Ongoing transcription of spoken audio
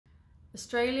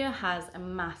Australia has a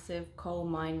massive coal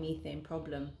mine methane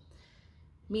problem.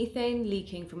 Methane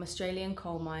leaking from Australian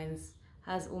coal mines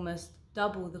has almost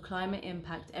double the climate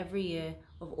impact every year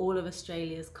of all of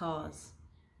Australia's cars.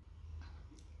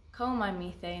 Coal mine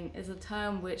methane is a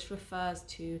term which refers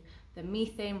to the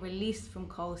methane released from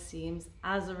coal seams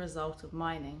as a result of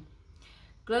mining.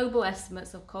 Global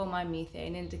estimates of coal mine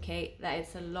methane indicate that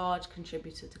it's a large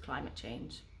contributor to climate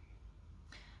change.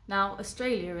 Now,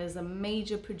 Australia is a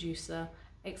major producer,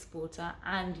 exporter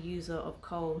and user of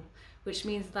coal, which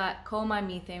means that coal mine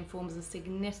methane forms a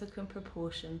significant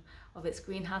proportion of its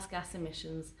greenhouse gas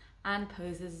emissions and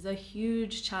poses a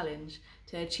huge challenge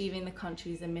to achieving the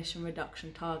country's emission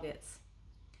reduction targets.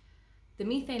 The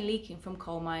methane leaking from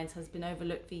coal mines has been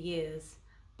overlooked for years,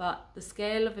 but the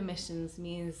scale of emissions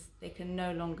means they can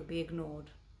no longer be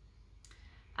ignored.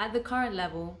 At the current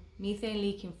level, methane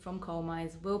leaking from coal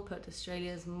mines will put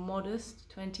Australia's modest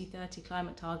 2030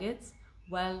 climate targets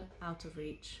well out of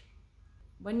reach.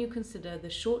 When you consider the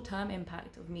short-term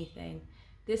impact of methane,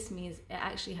 this means it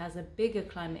actually has a bigger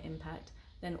climate impact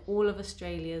than all of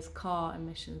Australia's car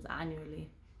emissions annually.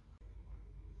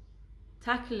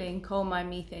 Tackling coal mine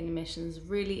methane emissions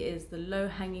really is the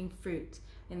low-hanging fruit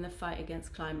in the fight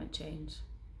against climate change.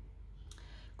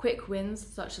 Quick wins,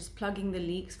 such as plugging the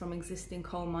leaks from existing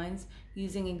coal mines,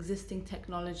 using existing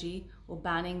technology or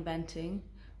banning venting,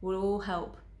 will all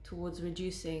help towards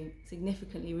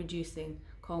significantly reducing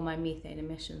coal mine methane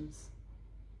emissions.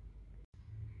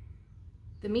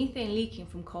 The methane leaking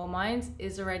from coal mines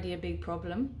is already a big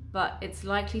problem, but it's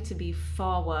likely to be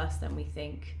far worse than we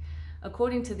think.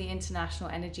 According to the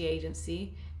International Energy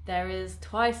Agency, there is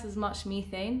twice as much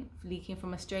methane leaking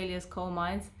from Australia's coal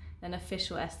mines than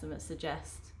official estimates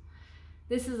suggest.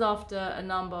 This is after a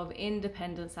number of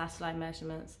independent satellite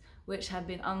measurements which have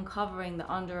been uncovering the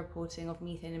underreporting of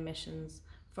methane emissions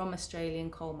from Australian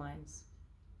coal mines.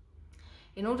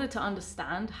 In order to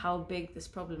understand how big this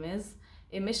problem is,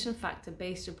 emission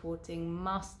factor-based reporting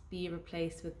must be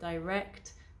replaced with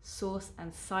direct, source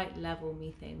and site level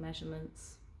methane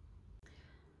measurements.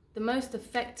 The most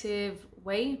effective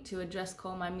way to address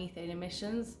coal mine methane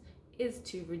emissions is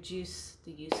to reduce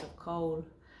the use of coal,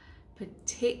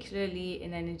 particularly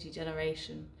in energy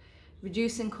generation.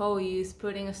 Reducing coal use,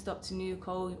 putting a stop to new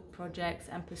coal projects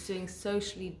and pursuing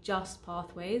socially just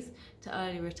pathways to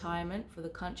early retirement for the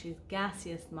country's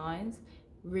gassiest mines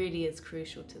really is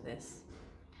crucial to this.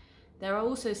 There are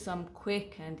also some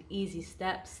quick and easy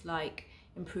steps like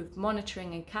improved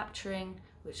monitoring and capturing,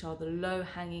 which are the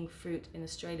low-hanging fruit in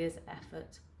Australia's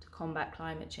effort to combat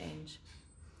climate change.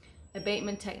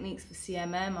 Abatement techniques for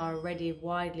CMM are already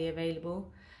widely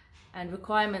available, and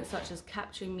requirements such as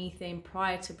capturing methane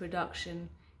prior to production,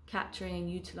 capturing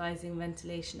and utilising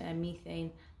ventilation air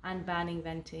methane, and banning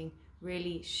venting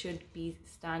really should be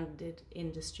standard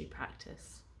industry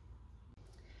practice.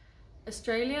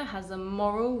 Australia has a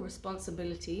moral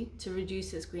responsibility to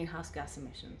reduce its greenhouse gas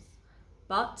emissions,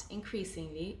 but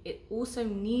increasingly it also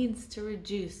needs to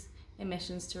reduce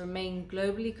emissions to remain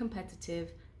globally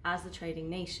competitive as a trading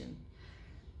nation.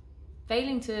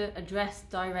 Failing to address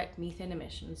direct methane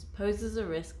emissions poses a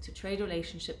risk to trade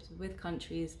relationships with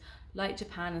countries like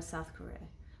Japan and South Korea,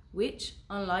 which,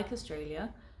 unlike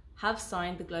Australia, have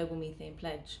signed the Global Methane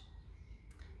Pledge.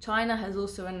 China has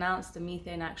also announced a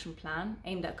methane action plan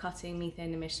aimed at cutting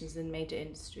methane emissions in major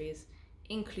industries,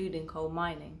 including coal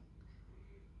mining.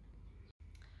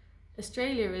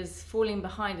 Australia is falling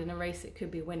behind in a race it could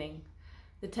be winning.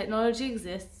 The technology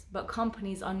exists, but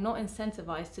companies are not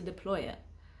incentivized to deploy it.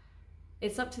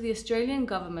 It's up to the Australian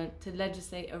government to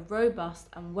legislate a robust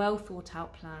and well thought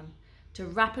out plan to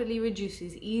rapidly reduce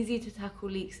these easy to tackle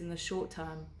leaks in the short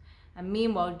term, and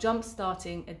meanwhile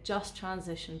jump-starting a just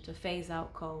transition to phase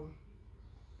out coal.